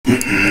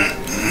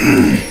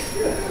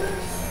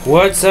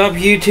What's up,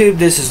 YouTube?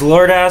 This is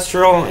Lord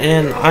Astral,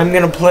 and I'm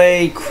gonna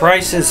play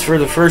Crysis for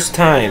the first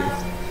time.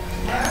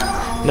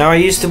 Now, I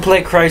used to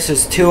play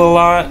Crysis 2 a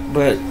lot,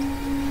 but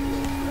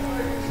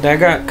that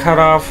got cut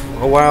off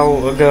a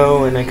while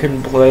ago and I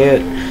couldn't play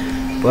it.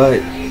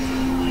 But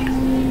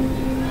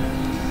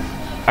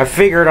I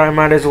figured I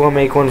might as well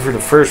make one for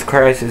the first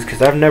Crysis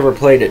because I've never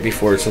played it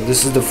before, so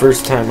this is the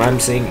first time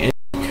I'm seeing any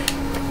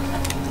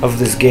of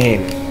this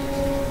game.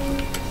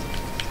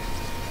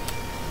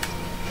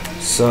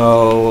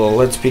 So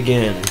let's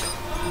begin.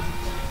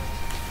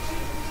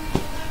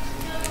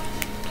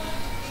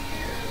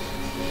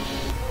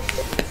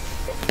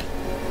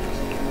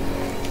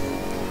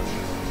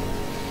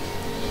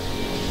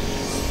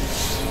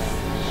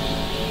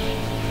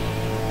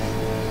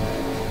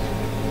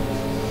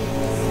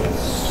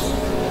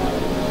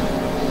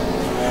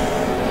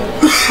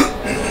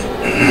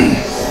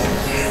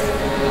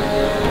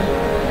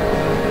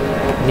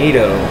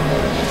 Neato.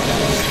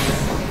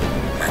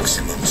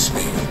 Maximum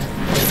speed.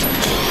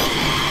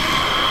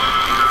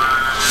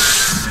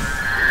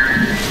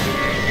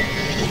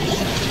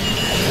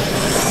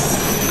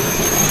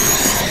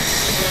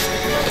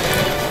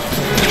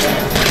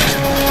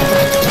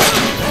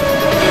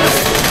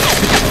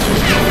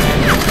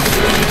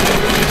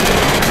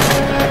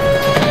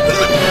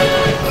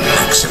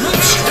 Maximum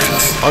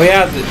strength. Oh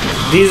yeah,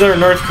 these are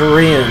North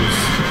Koreans.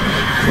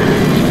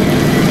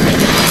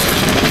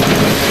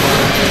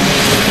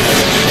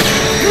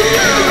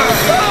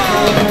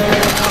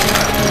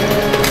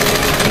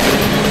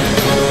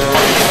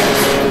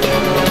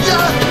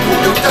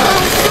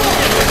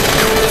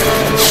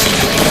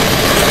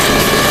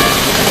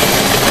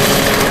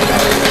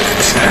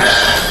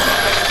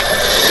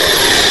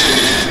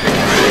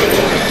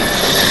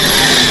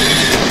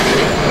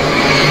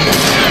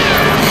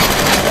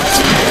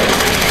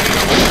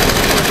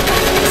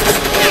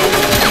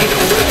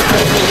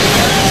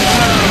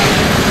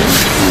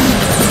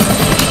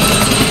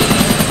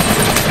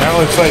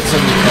 Looks like some...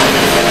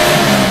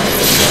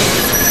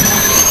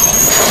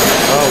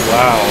 Oh,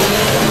 wow.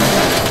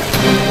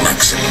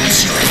 Maximum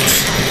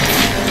strength.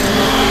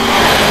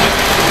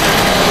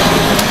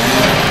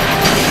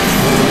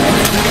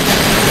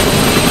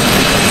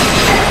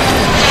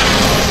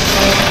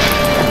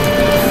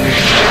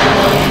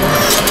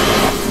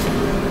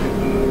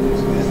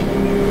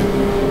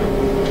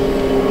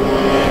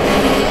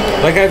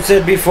 Like I've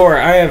said before,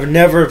 I have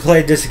never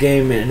played this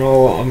game in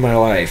all of my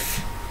life.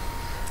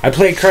 I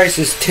played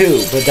Crysis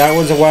 2, but that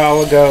was a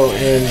while ago,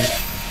 and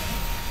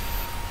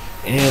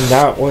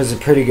that was a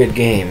pretty good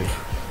game.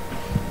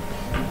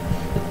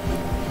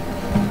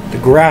 The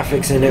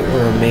graphics in it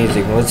were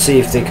amazing. Let's see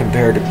if they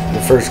compare to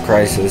the first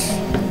Crysis.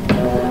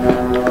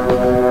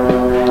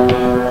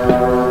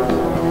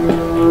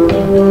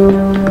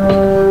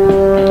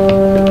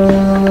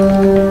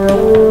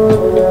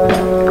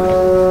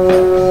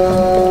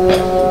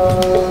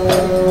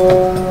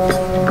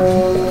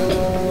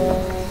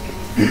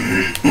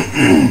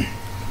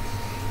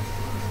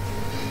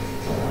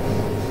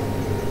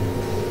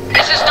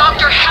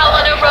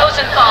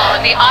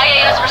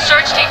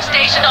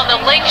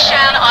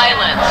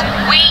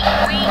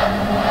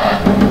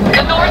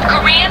 'The North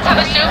Koreans have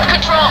assumed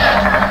control.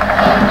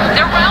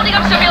 They're rounding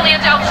up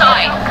civilians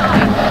outside.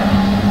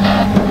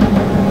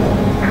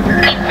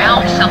 They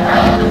found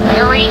something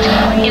buried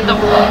in the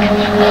rock.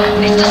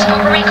 This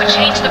discovery could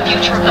change the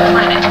future of the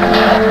planet.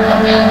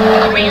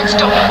 The Koreans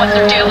don't know what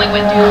they're dealing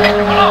with.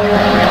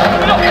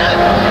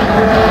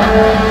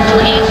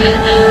 Please.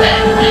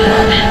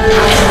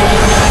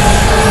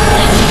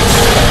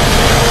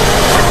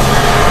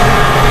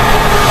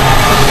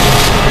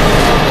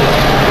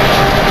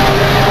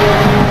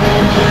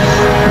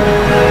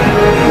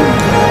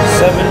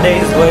 7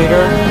 days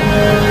later.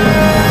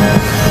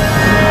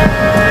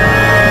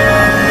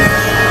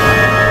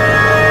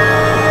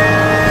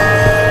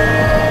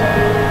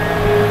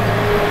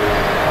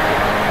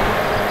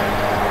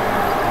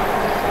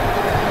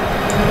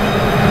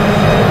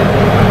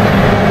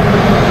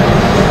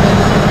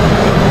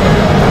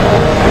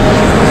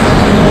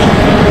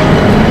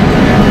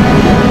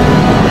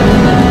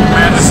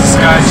 Man, this is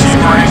Sky Chief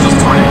for Angels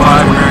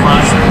 25.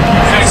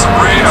 Getting some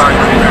radar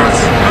interference.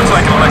 Looks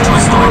like an electrical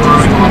storage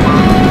room.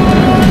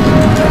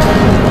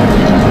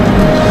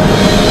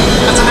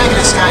 That's a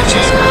negative, Sky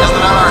Chief.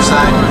 Nothing on our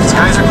side.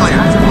 Skies are clear.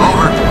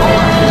 Over.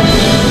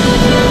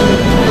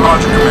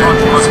 Roger, Command.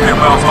 Must be a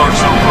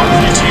malfunction.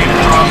 ETA to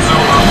drop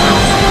zone.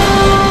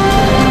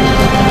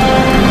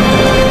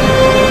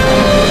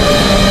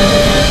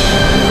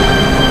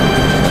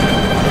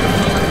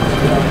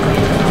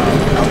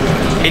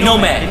 Hey,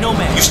 Nomad,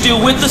 you still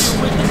with us?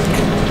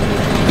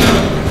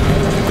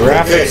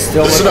 Graphics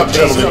still listen up,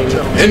 gentlemen.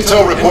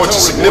 Intel reports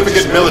a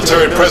significant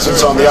military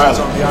presence on the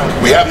island.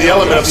 We have the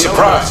element of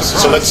surprise,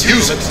 so let's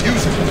use it.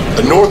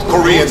 The North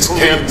Koreans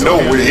can't know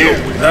we're here.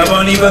 I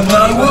won't even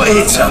know what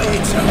it's up.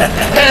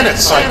 Damn it,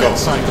 Psycho!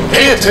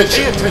 Pay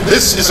attention.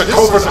 This is a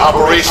covert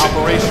operation.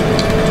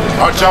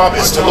 Our job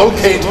is to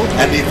locate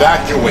and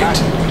evacuate.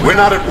 We're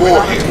not at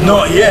war here.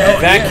 Not yet.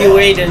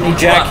 Evacuate and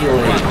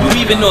ejaculate. Do we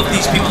even know if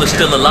these people are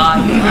still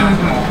alive?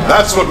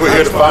 That's what we're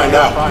here to find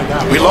out.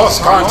 We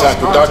lost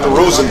contact with Dr.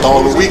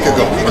 Rosenthal a week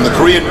ago when the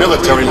Korean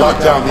military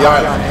locked down the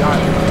island.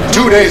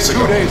 2 days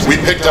ago, we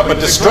picked up a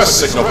distress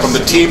signal from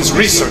the team's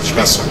research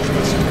vessel.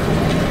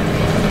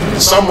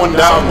 Someone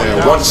down there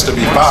wants to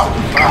be found.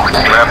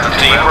 Raptor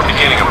team, we're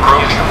beginning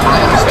approach.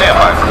 Stand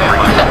by for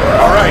briefing.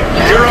 All right,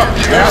 gear up.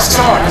 Masks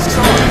on.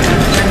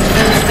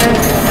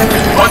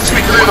 Once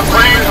we clear the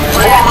plane,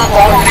 form up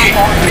on me.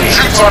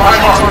 Shoots on my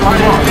mark.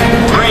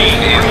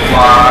 Green in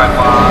 5,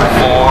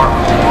 4,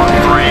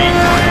 3,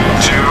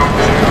 2,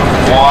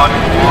 1.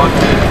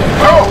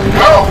 Go,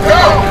 go,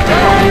 go!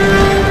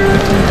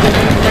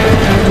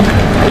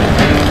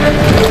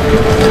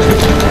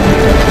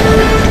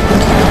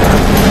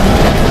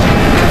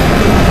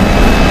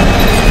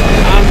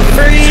 I'm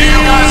free! See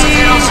you guys at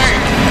the LZ.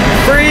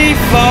 Free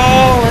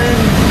falling!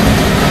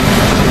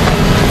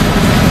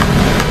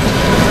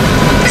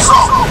 So,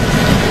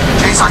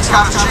 J-Sox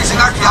got us chasing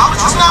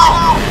archaeologists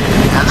now?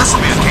 And this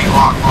will be a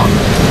cakewalk.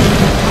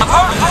 I've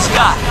heard of this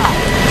guy.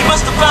 He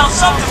must have found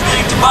something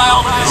big to buy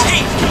all of his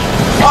heat.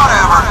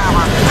 Whatever.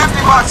 $50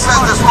 says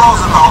this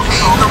Rosenthal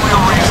ain't the real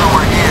reason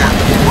we're here.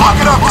 Lock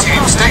it up, team.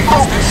 Stay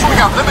focused. We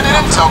got limited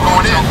intel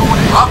going in.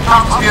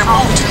 Laptops being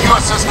moved to the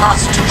USS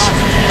Constitution.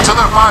 Until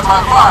they're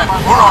 5x5,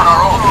 we're on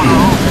our own.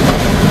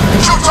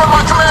 Shoots on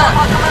my command.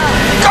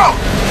 Go!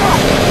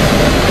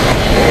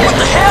 What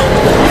the hell?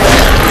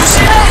 You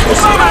see that?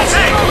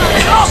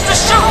 He lost the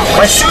shoot.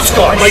 My shoot's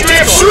gone! My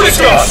damn shoot is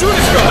gone!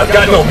 I've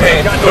got no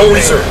man, no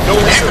reserve.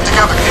 Keep it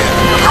together, kid.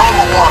 Throw in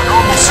the water.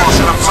 So it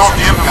should absorb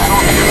the impact.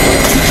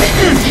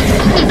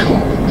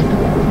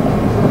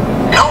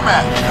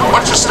 Nomad,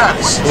 what's your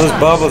status? Those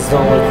bubbles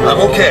don't look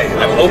right.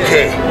 I'm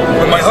okay.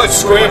 When my HUD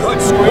scrambled,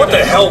 what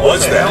the hell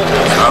was that?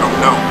 I don't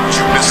know, but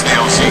you missed the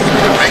LZ.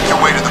 Make your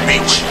way to the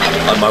beach.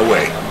 On my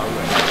way.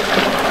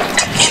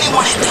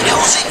 Anyone hit the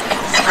LZ?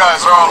 You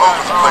guys are all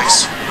over the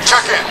place.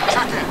 Check in.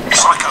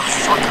 Psycho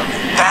here.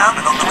 Down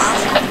and on the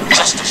move.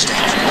 Just a step.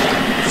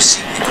 You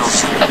see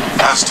Nichols?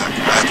 Aztec,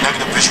 I have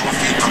negative visual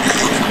feed from your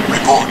unit.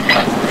 Report.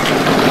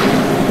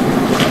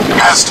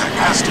 Aztec,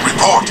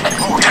 report.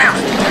 Damn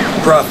it.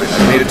 Prophet, I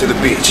made it to the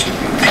beach.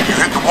 You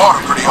hit the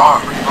water pretty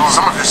hard.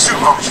 Some of your suit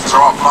functions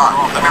are offline.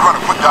 Let me run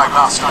a quick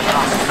diagnostic.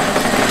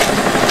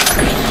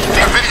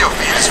 The video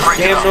feed is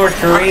breaking Damn up. North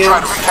Koreans. Try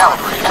to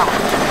recalibrate.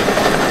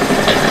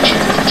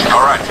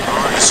 All right,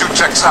 your suit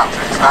checks out.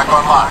 It's back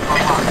online.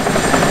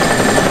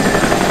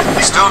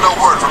 Still no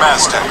word from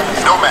Aztec.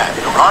 Nomad,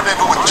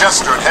 rendezvous with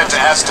Jester and head to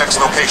Aztec's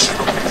location.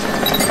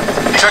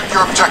 Check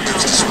your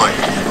objectives display.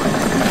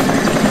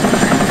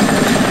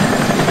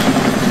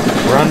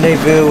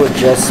 Rendezvous with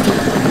Jester.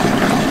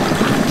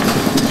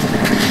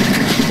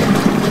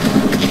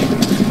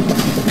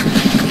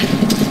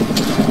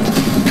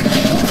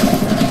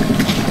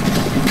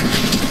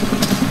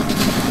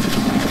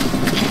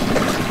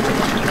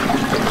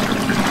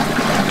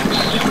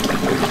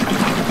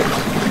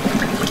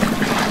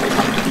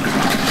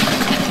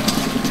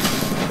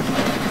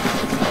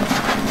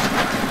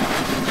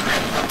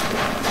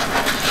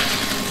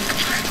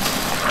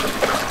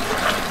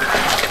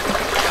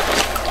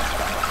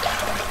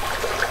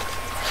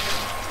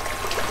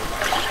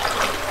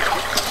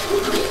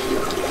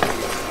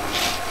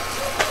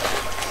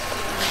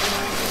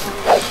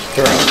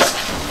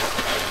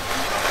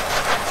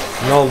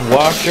 An old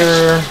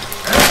washer.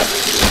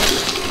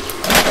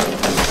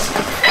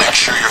 Make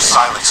sure your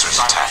silencer's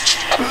attached.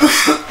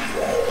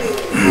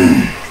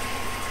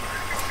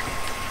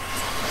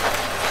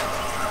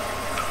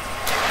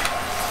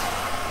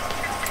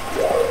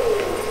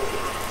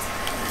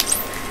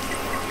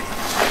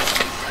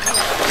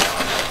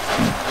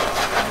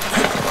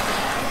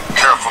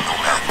 Careful,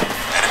 Nomad.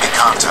 Enemy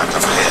contact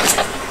up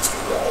ahead.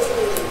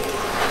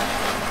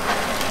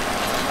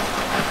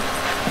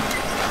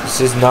 This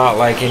is not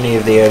like any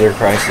of the other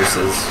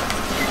Crysises.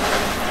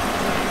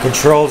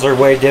 Controls are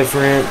way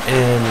different,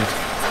 and...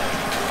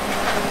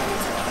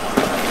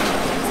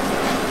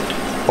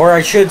 Or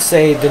I should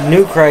say, the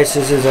new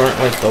Crysises aren't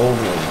like the old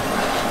one.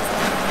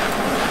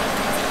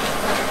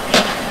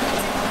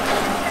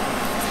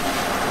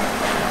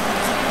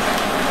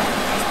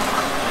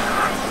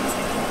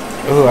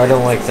 Ooh, I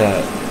don't like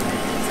that.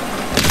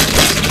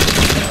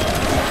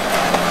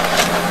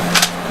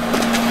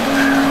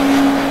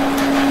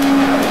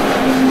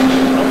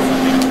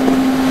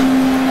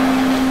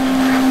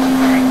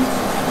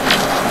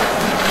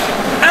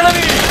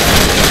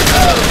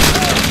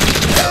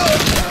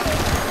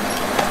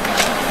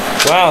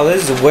 Wow,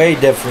 this is way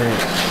different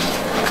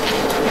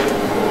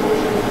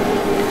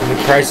than the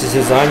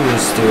Crysis I'm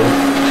used to.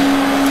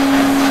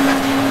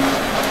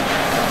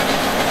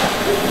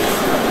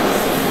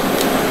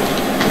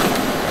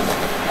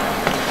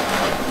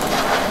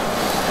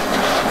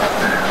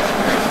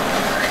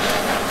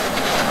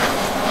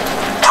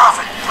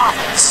 Prophet,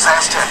 this is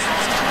Aztec.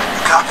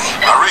 You got me?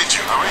 I read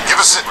you.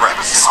 Give a sit rep.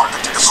 Something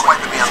took a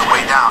swipe at me on the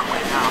way down.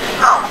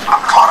 No,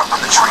 I'm caught up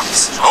in the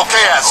trees.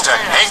 Okay, Aztec.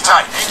 Hang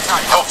tight.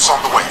 Help's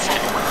on the way.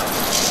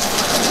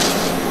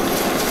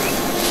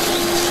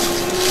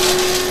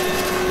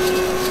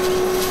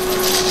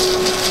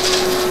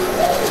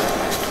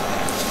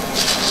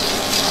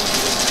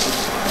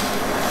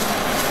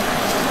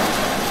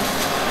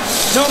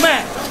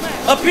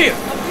 Up here!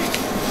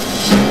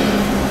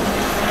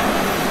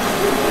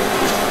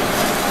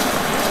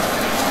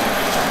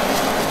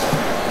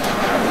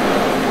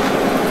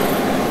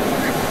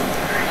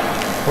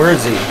 Where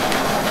is he?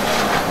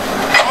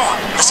 Come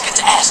on, let's get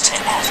to Aztec.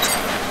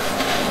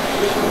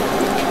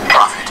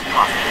 Prophet,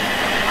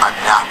 I'm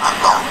not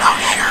alone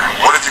out here.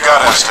 What have you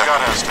got, Aztec?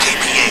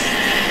 KPA,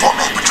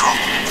 four-man patrol.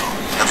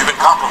 Have you been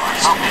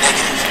compromised?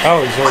 Negative.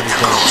 Oh, he's But already they're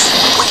dead.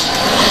 close. Wait,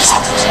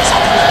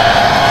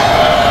 something.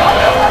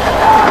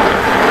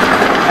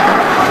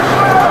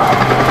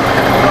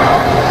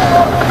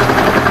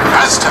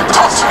 Aztec,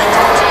 talk to me!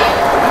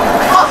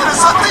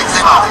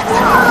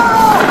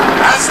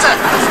 Aztec,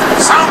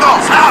 sound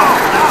off now!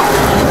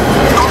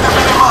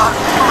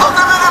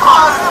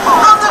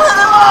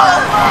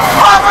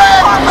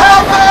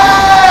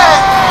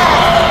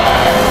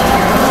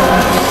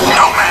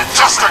 No man,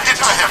 Juster, get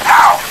to him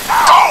now!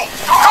 Go!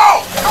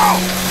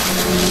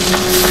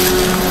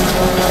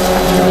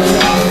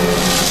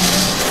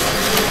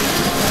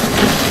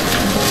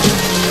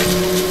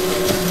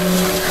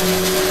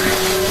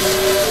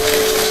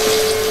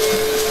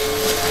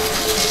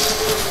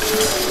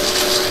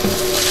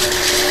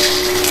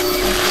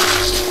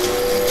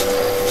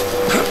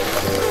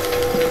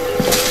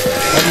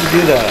 How do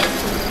you do that?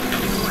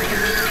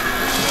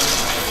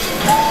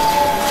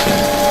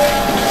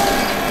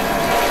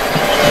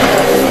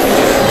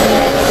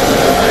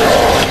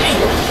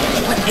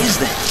 What is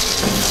that?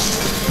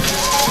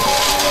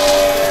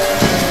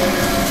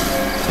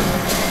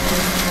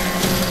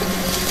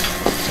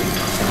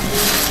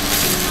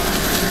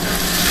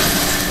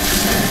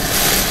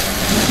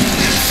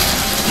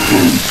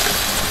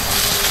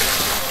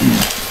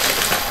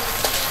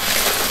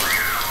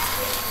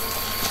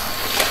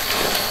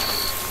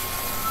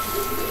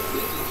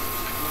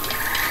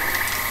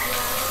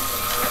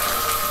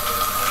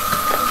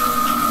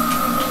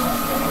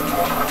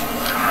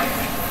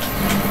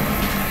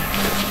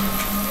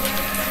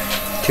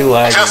 Too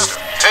laggy.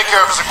 Juster, take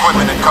care of his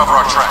equipment and cover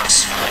our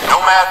tracks.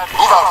 Nomad,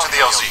 move out to the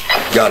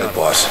LZ. Got it,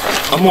 boss.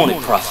 I'm on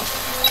it, Prophet.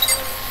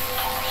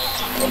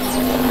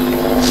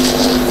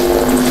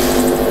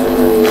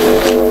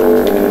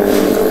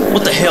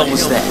 What the hell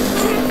was that?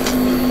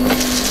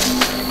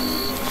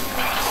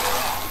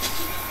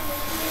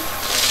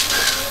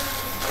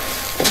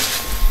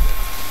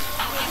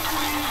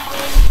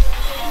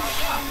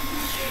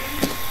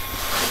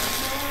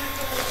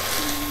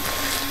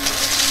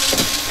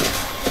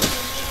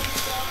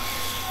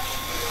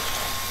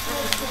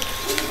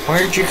 Why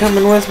aren't you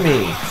coming with me?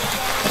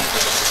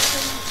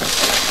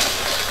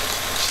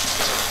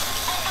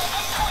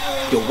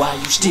 Yo, why are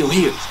you still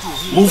here?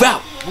 Move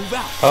out!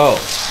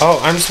 Oh,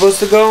 I'm supposed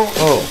to go?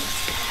 Oh.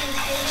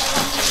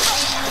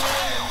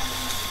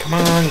 Come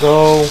on,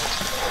 go.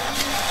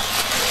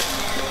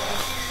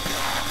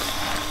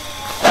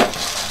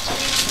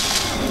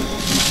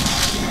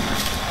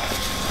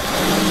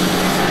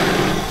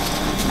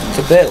 It's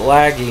a bit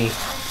laggy.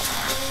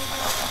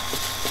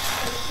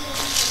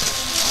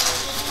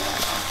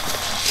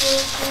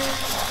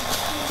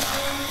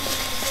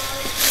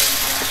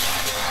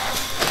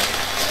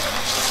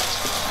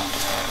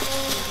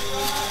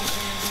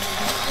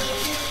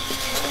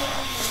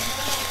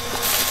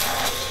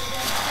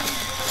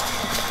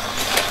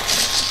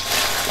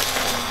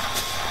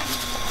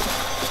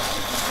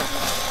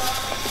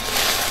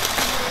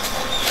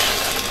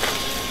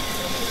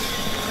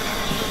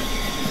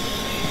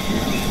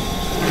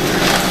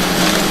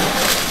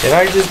 Did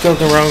I just go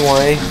the wrong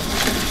way?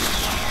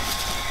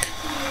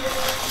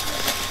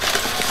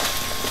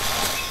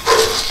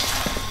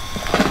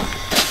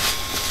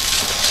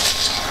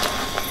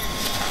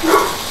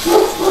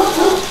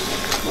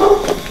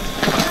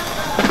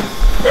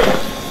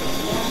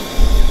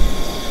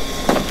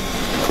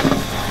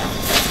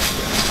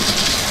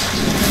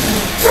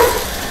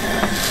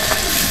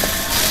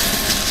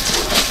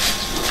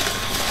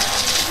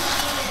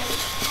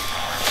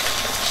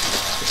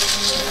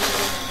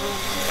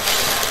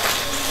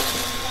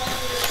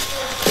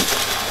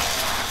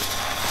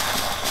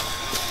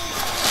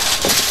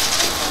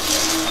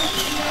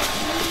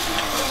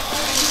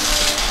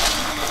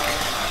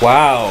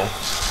 Wow.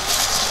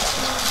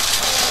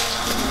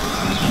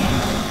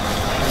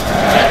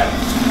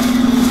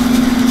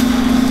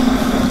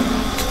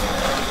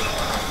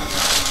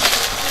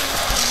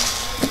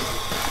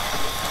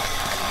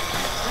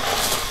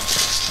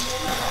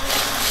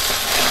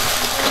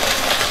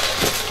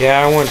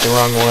 Yeah, I went the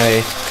wrong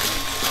way.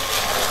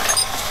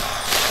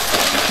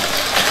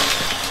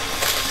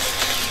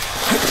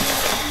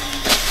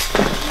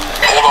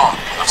 Hold on,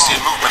 I'm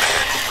seeing movement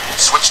ahead.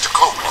 Switch to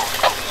code.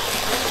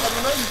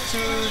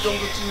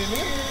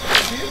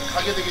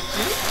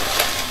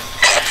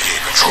 KPA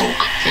patrol,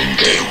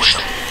 deal with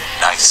them.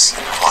 Nice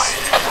and quiet.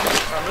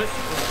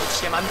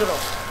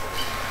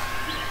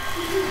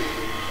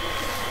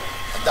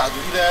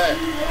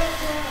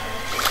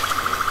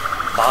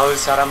 마을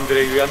사람들에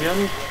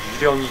의하면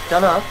유령이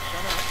있다나?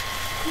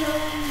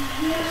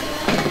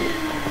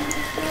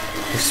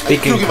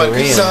 Speaking 그러게만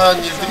Korean.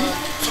 이상한 일들이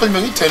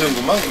설명이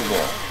되는구만 그거.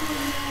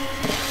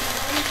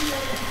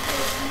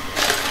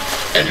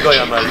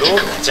 이거야말로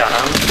짱.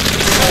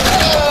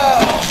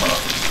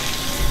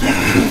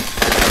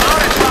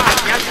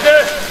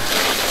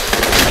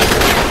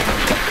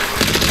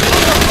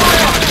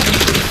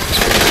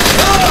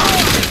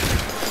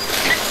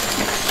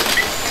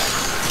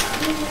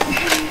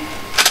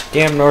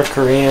 Damn North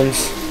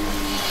Koreans.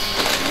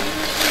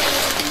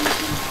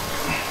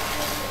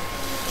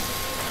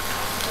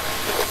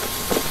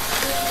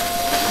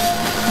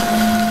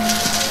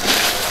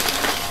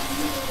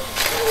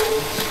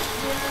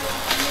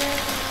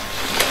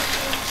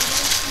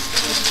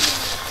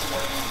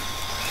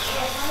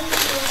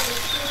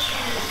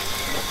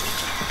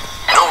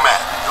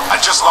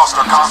 Lost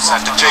our comms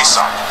to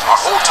JSON. Our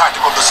whole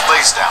tactical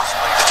display's down.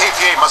 The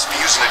KPA must be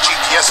using a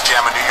GPS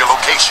jammer near your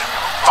location.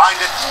 Find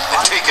it and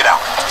take it out.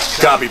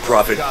 Copy,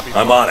 Prophet.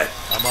 I'm on it.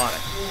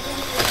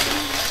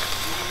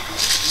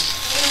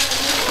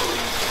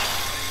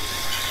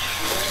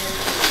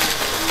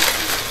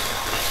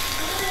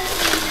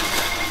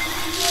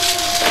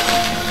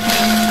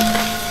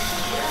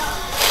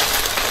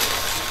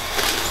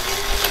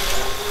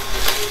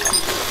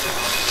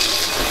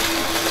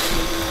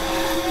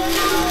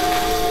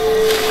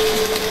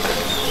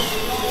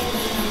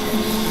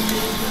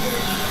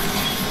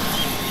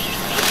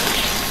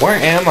 Where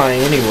am I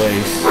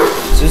anyways?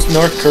 Is this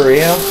North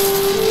Korea?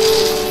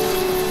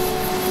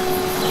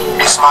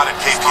 We spotted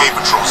KPA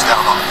patrols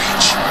down on the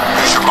beach.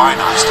 Use your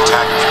binocs to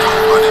tag people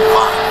who run in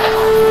line.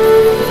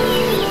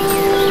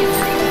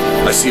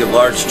 I see a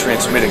large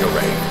transmitting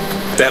array.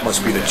 That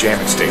must be the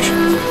jamming station.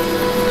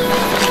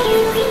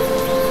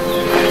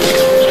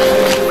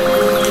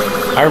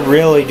 I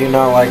really do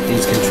not like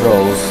these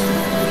controls.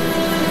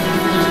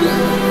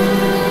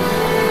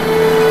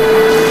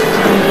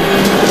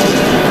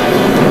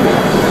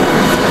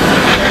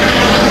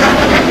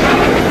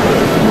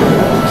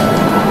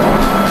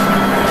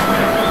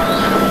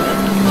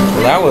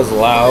 That was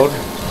loud.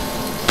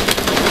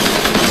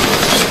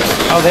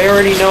 Oh, they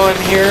already know I'm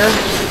here?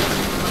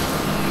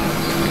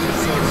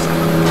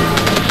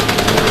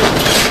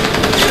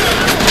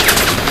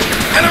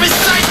 Enemy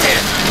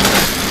sighted!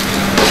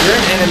 You're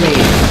an enemy.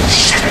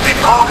 Shit, they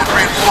called in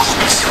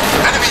reinforcements.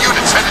 Enemy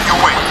units headed your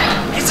way.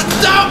 He's a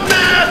dog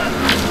man!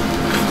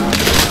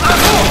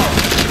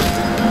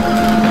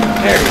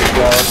 There you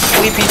go.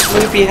 Sleepy,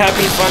 sleepy,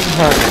 happy, fun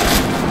time.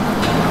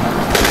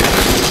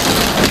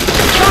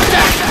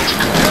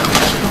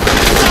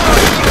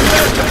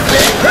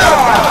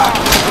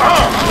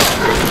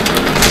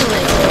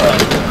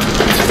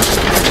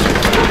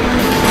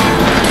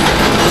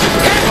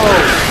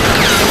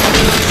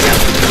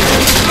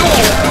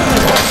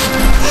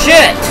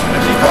 Shit!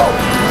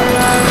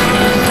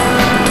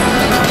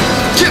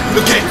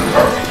 Okay.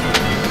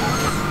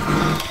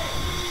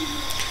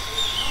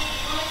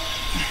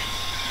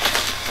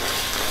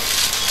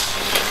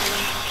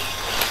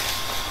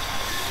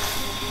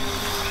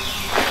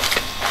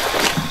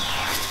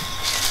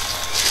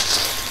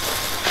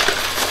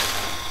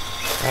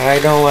 I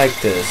don't like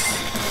this.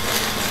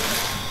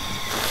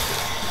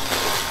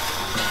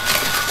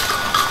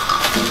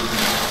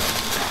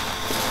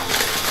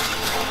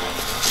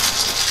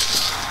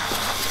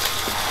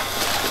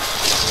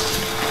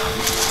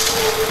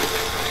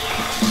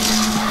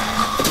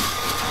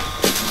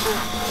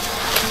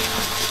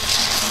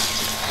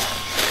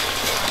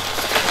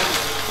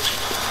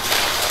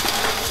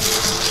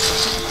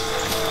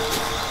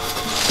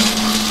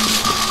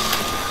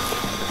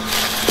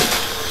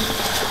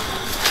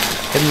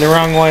 Heading the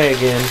wrong way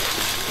again.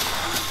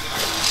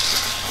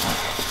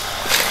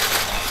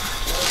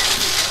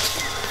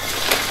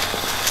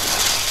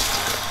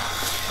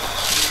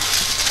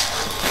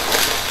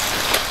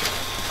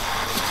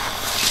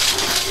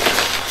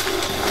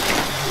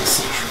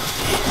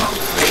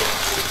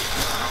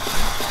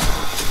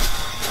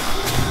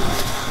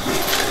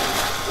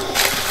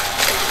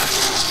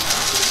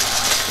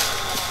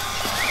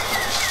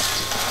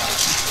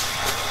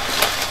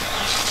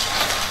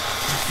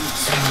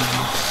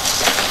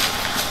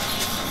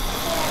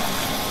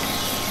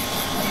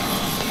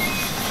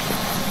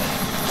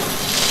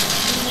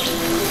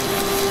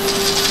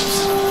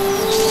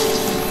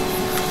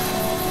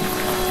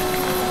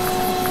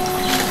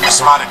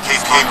 Spotted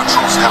KPA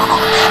patrols down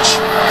on the beach.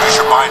 Use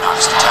your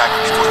binocs to tag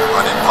people who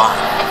run in line.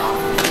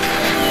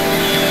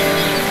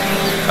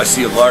 I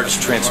see a large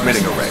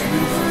transmitting array.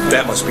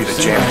 That must be the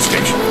jamming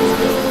station.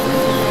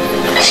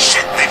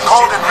 Shit, they've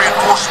called in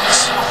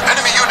reinforcements.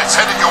 Enemy units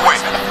headed your way.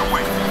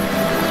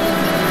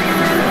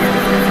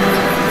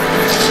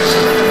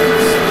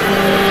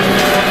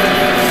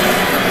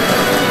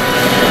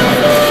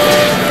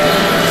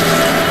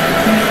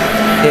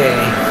 Okay.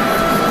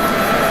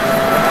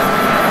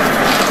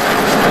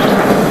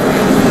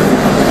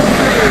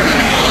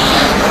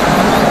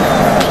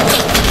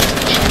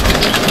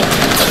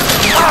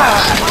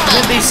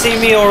 Did they see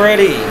me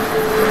already?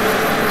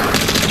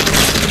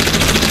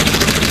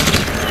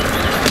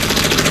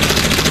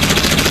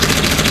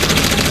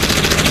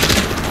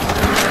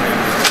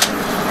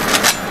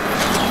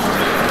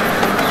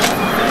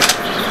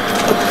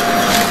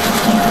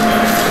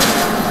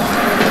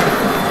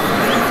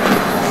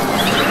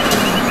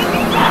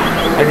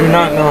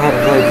 not know how to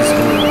play this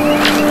game.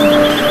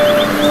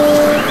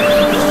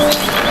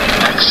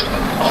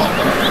 Maximum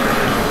armor.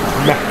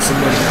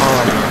 Maximum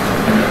armor.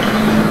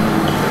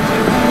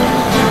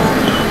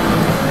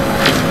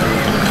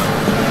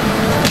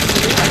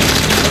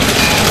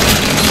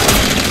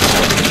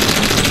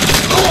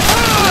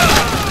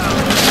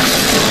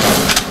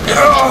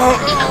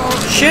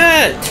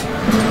 Shit!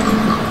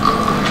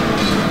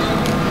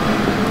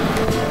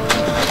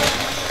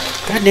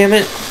 God damn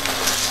it.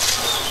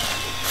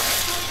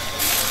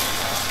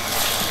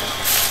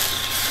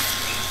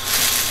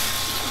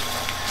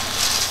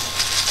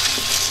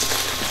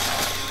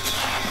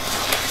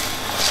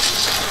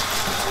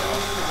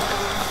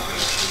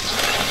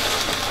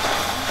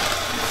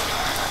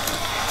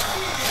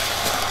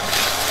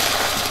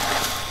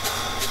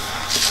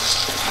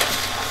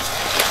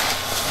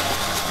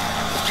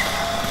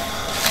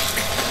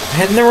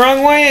 Heading the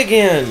wrong way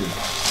again.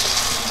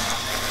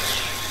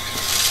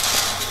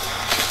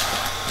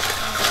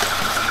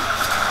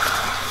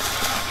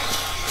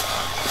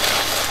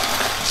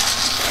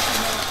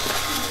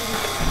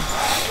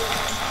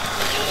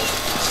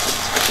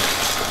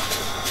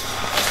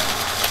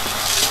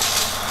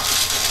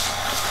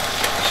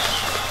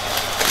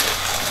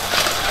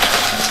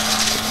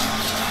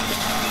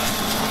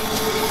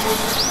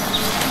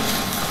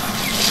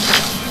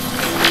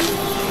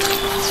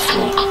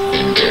 Cloak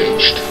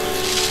engaged.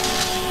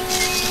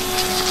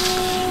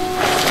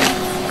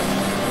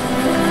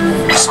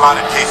 We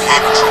spotted KPA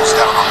patrols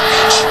down on the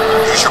beach.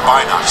 Use your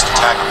binocs to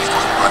tag them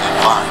before you run in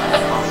line.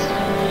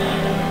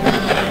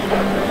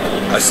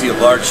 I see a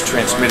large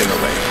transmitting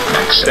array.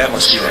 That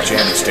must be the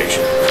jamming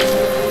station.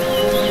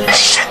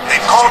 Shit,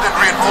 they've called in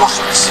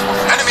reinforcements.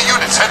 Enemy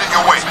units headed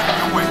your way.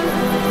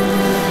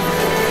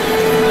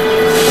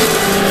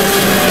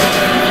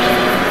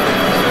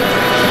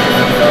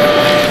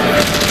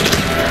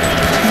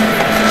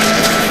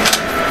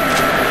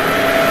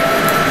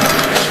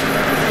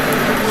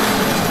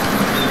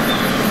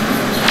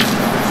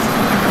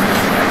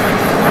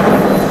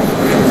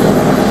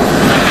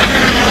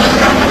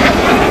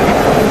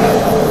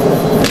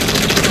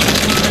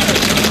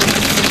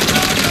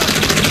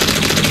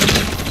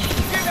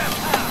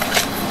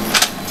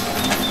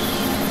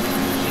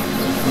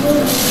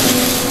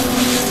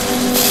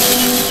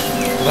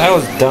 That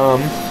was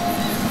dumb.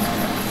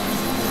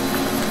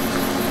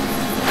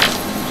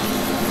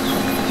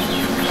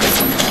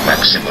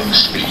 Maximum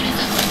speed.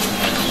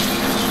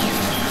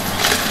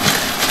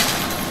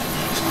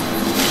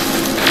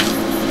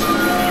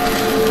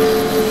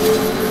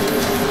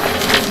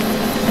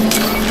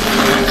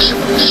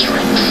 Maximum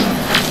strength.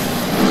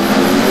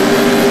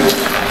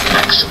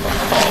 Maximum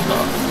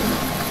armor.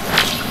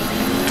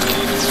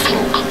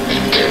 Cloak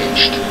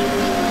engaged.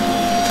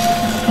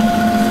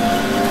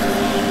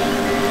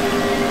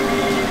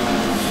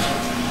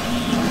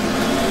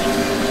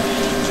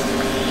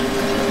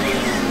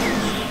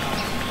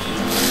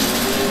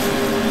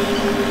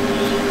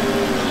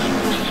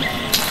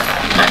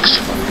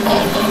 Maximum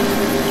armor.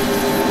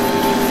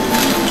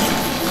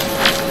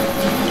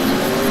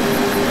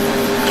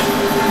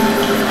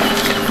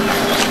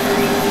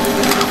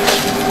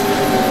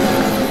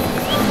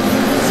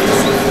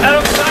 Out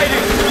of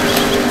sighting!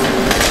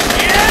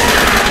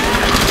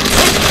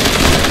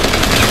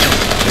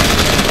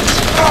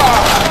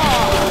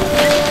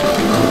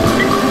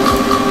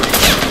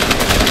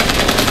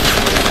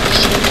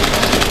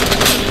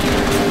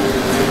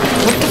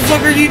 What the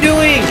fuck are you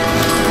doing?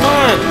 Come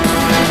on.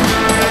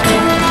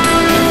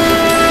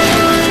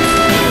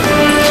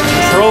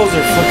 Controls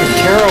are fucking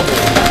terrible.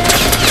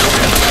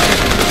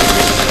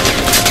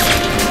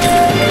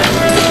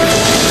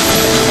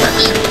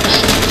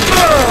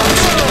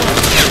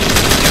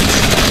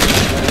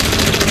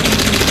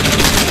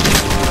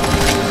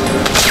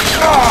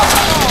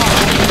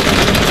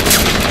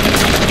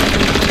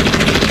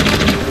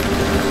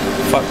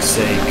 Fuck's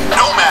sake.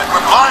 Nomad,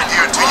 we're blind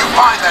here until you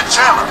find that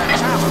jammer.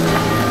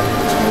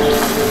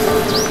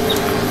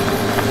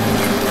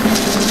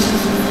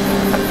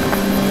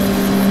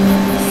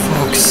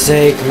 Fuck's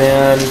sake,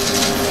 man.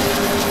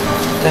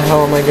 What the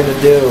hell am I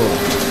gonna do?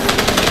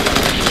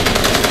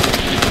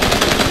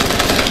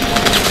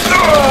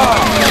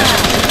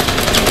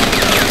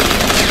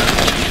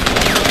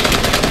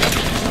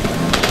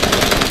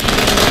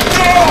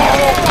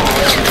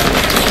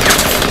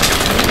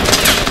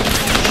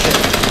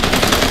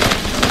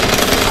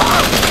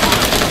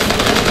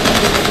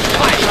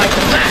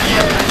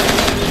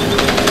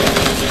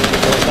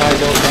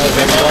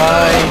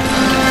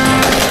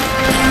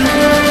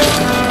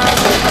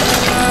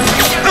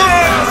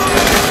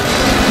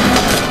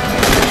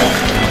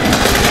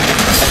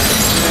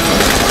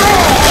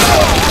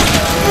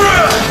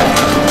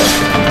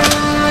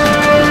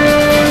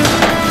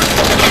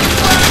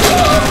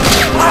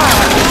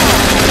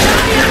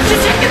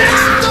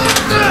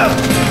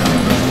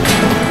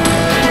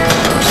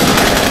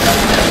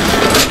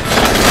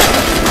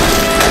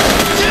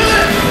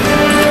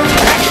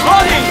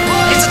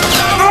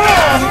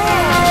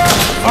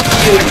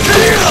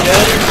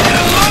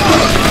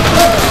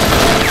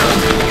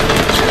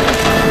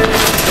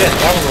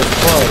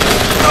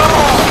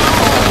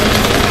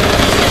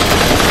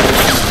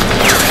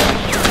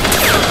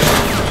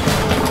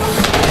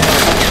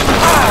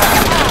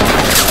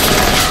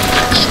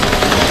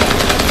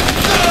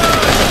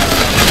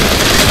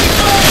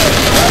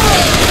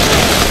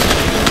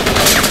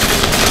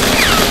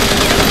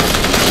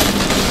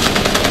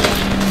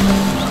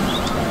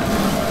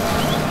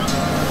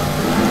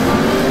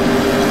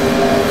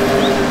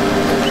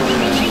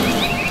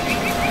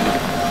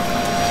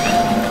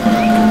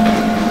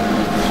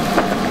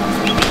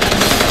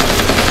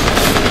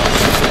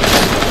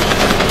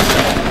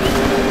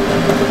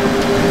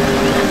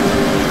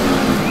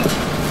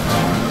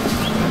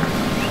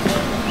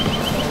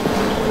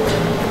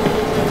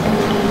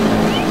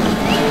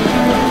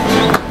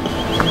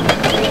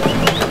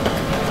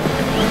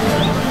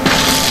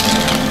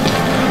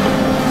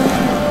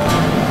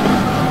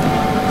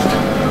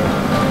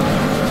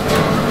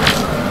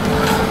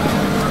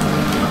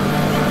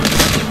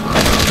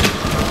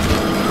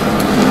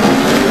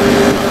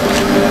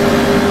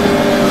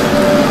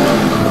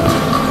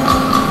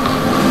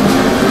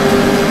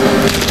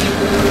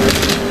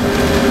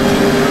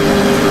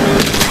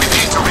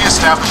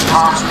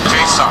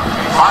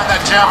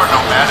 jammer,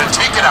 Nomad, and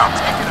take it out.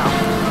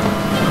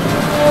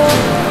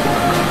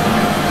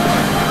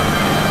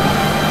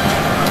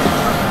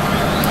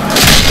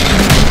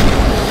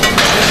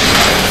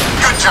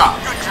 Good job.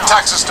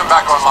 Attack system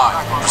back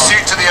online.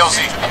 Proceed to the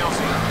LZ.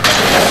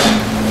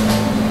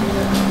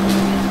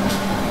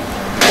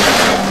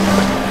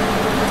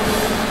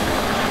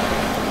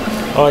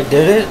 Oh, I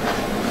did it?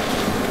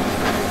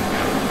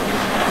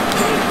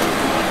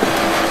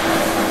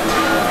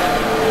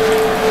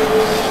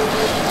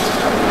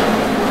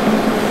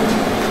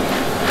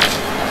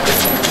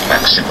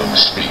 Maximum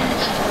speed.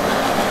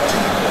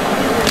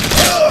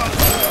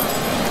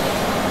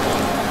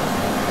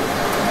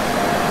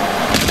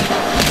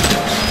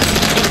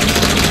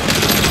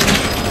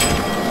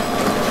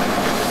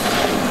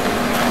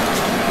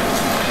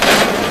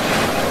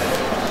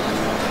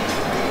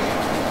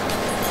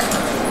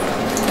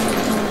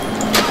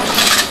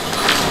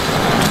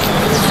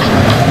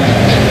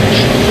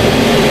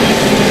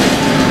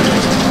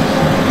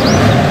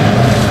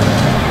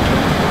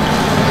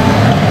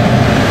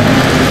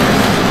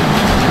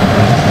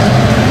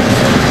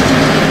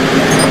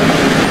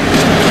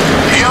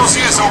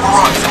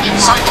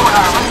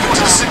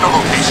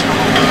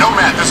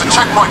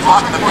 Checkpoint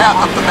blocking the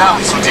path up the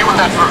valley, so deal with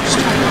that first.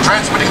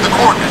 Transmitting the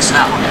coordinates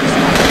now.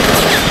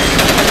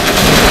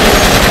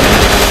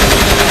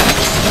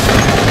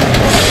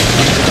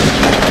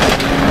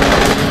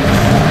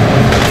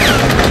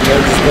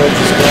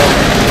 Just go.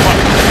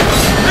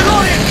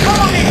 Reloading!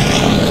 Reloading!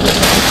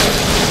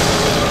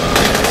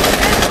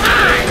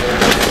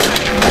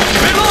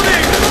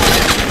 Reloading!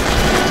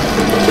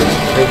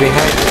 They're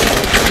behind me.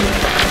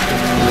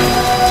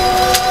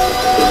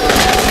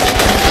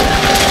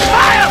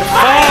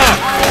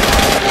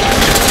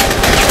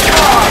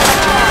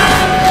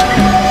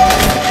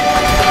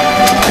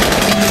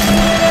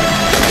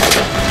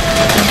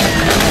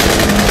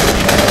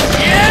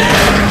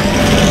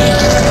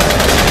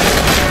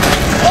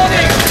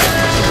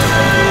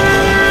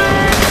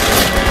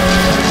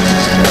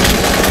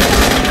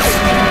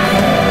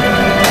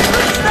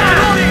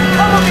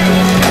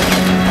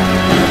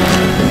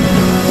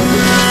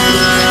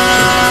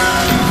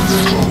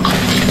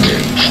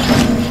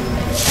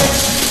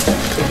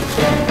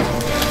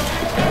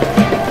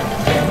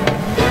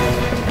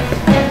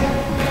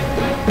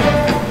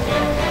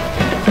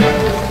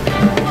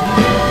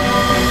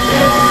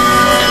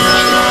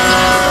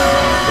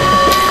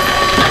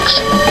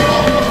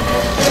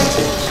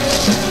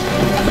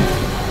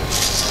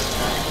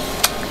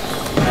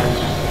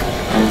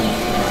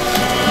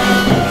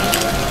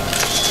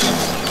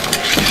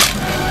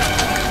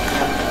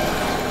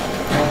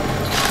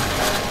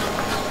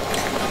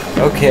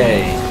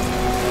 Okay.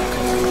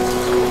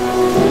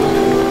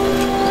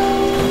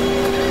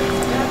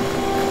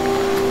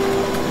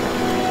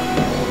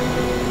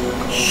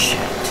 Shit.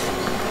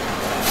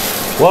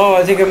 Well,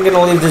 I think I'm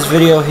gonna leave this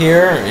video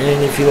here,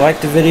 and if you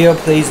like the video,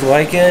 please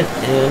like it,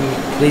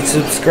 and please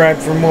subscribe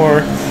for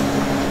more.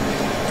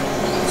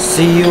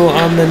 See you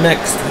on the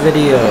next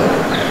video.